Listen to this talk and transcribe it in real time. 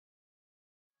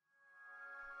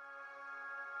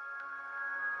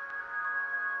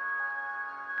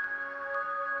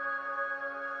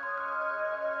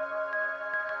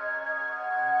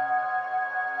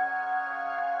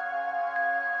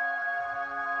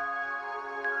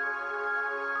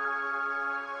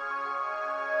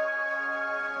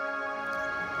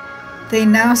They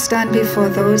now stand before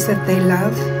those that they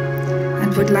love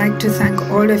and would like to thank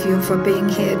all of you for being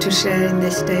here to share in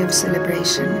this day of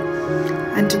celebration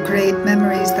and to create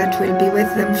memories that will be with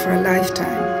them for a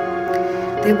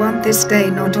lifetime. They want this day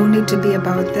not only to be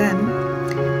about them,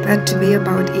 but to be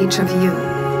about each of you,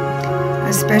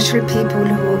 as special people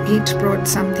who each brought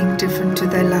something different to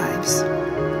their lives.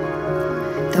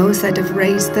 Those that have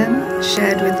raised them,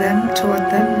 shared with them, taught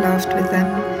them, laughed with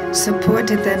them,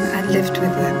 supported them, and lived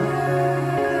with them.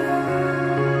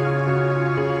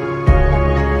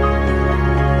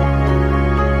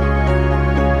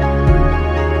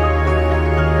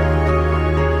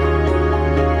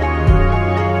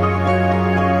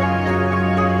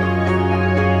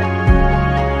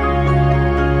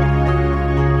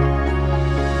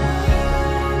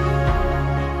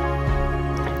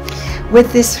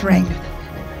 With this ring.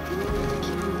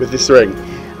 With this ring.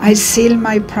 I seal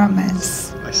my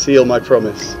promise. I seal my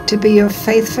promise. To be your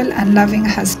faithful and loving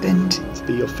husband. To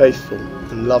be your faithful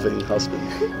and loving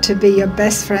husband. To be your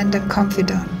best friend and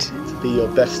confidant. To be your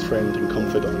best friend and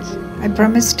confidant. I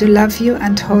promise to love you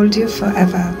and hold you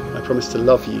forever. I promise to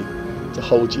love you, to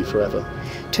hold you forever.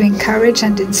 To encourage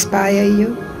and inspire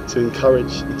you. To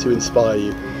encourage and to inspire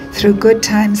you. Through good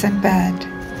times and bad.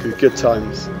 Through good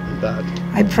times and bad.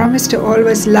 I promise to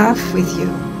always laugh with you.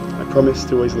 I promise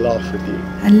to always laugh with you.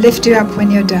 And lift you up when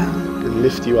you're down. And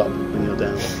lift you up when you're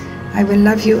down. I will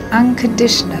love you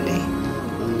unconditionally.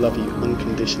 And love you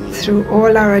unconditionally. Through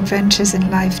all our adventures in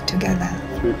life together.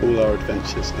 Through all our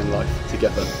adventures in life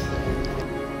together.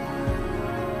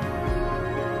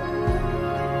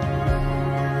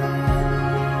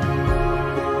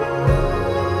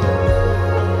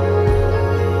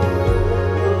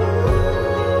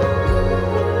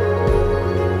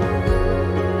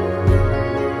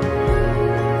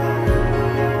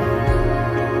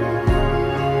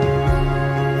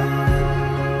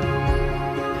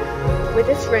 With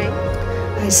this ring,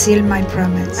 I seal my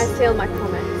promise. I seal my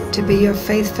promise. To be your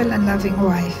faithful and loving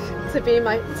wife. To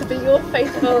be your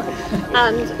faithful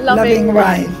and loving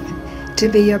wife. To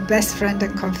be your best friend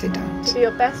and confidant. To be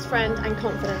your best friend and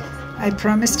confidant. I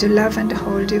promise to love and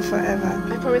hold you forever.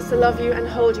 I promise to love you and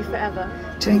hold you forever.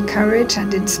 To encourage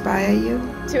and inspire you.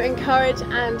 To encourage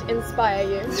and inspire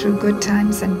you. Through good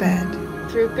times and bad.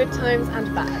 Through good times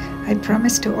and bad. I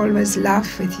promise to always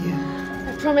laugh with you.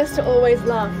 I promise to always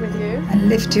laugh with you. And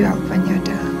lift you up when you're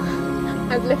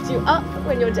down. And lift you up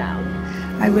when you're down.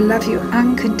 I will love you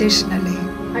unconditionally.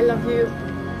 I love you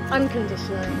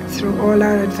unconditionally. Through all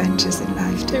our adventures in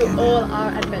life together. Through all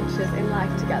our adventures in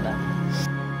life together.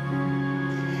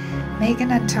 Meghan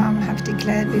and Tom have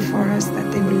declared before us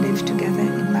that they will live together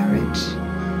in marriage.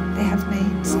 They have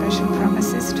made special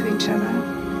promises to each other.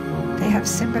 They have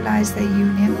symbolized their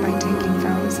union by taking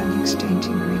vows and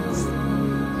exchanging rings.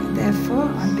 And therefore,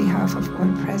 on behalf of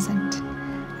all present,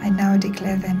 I now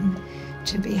declare them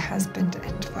to be husband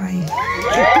and wife.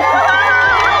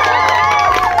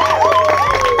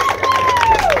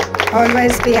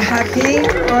 Always be happy,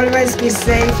 always be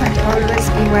safe, and always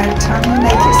be well. Tommy,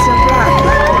 make you so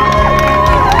proud.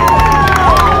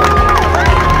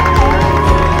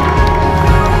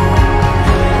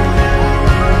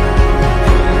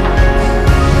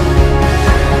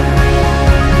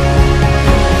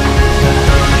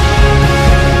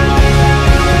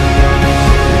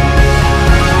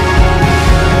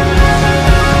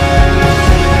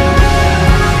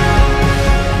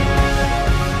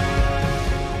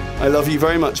 I love you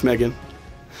very much, Meghan.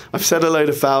 I've said a load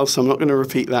of vows, so I'm not going to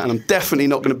repeat that, and I'm definitely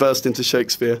not going to burst into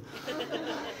Shakespeare.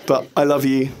 But I love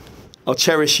you. I'll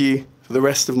cherish you for the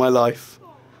rest of my life.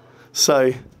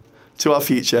 So, to our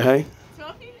future, hey? To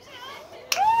our future.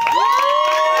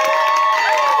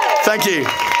 Thank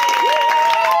you.